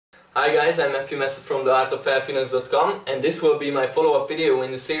Hi guys, I'm Matthew Messer from theartofhappiness.com, and this will be my follow-up video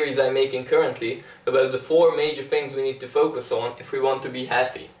in the series I'm making currently about the 4 major things we need to focus on if we want to be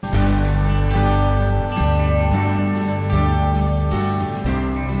happy.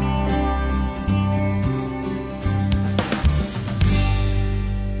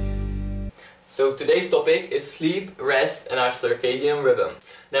 So today's topic is sleep, rest and our circadian rhythm.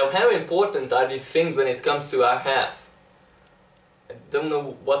 Now, how important are these things when it comes to our health? I don't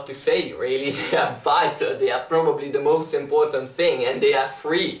know what to say really. They are vital, they are probably the most important thing, and they are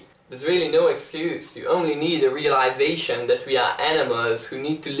free. There's really no excuse. You only need a realization that we are animals who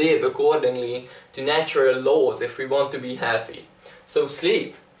need to live accordingly to natural laws if we want to be healthy. So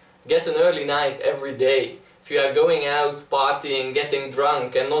sleep. Get an early night every day. If you are going out, partying, getting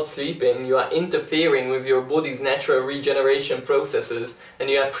drunk and not sleeping, you are interfering with your body's natural regeneration processes and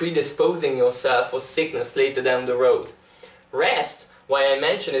you are predisposing yourself for sickness later down the road. Rest, why I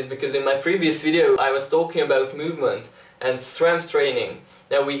mention is because in my previous video I was talking about movement and strength training.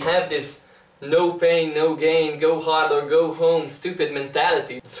 Now we have this no pain, no gain, go hard or go home stupid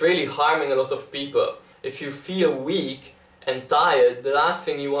mentality. It's really harming a lot of people. If you feel weak and tired, the last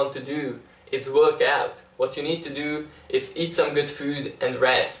thing you want to do is work out. What you need to do is eat some good food and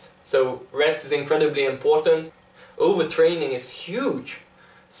rest. So rest is incredibly important. Overtraining is huge.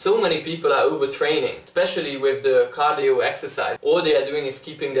 So many people are overtraining, especially with the cardio exercise. All they are doing is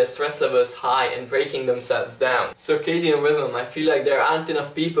keeping their stress levels high and breaking themselves down. Circadian rhythm, I feel like there aren't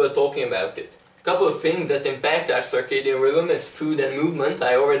enough people talking about it. A couple of things that impact our circadian rhythm is food and movement.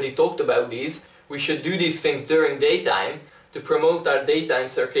 I already talked about these. We should do these things during daytime to promote our daytime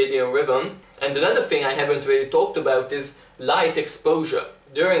circadian rhythm. And another thing I haven't really talked about is light exposure.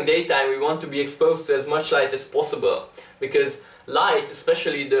 During daytime we want to be exposed to as much light as possible, because light,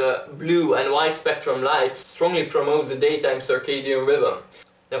 especially the blue and white spectrum lights, strongly promotes the daytime circadian rhythm.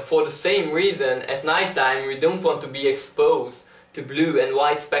 Now for the same reason, at nighttime we don't want to be exposed to blue and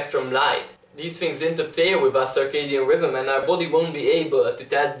white spectrum light. These things interfere with our circadian rhythm and our body won't be able to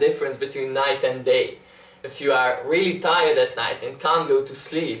tell the difference between night and day. If you are really tired at night and can't go to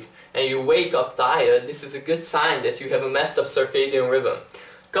sleep and you wake up tired, this is a good sign that you have a messed up circadian rhythm.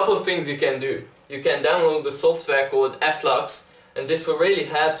 A couple of things you can do. You can download the software called Flux, and this will really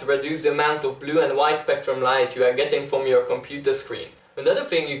help to reduce the amount of blue and white spectrum light you are getting from your computer screen. Another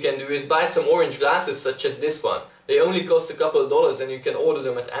thing you can do is buy some orange glasses such as this one. They only cost a couple of dollars and you can order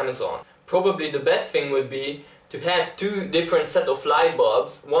them at Amazon. Probably the best thing would be to have 2 different set of light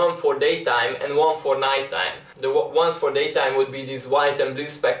bulbs, one for daytime and one for nighttime. The ones for daytime would be these white and blue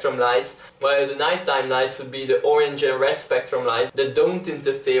spectrum lights, while the nighttime lights would be the orange and red spectrum lights that don't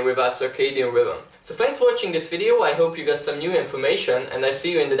interfere with our circadian rhythm. So thanks for watching this video. I hope you got some new information, and I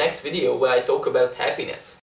see you in the next video where I talk about happiness.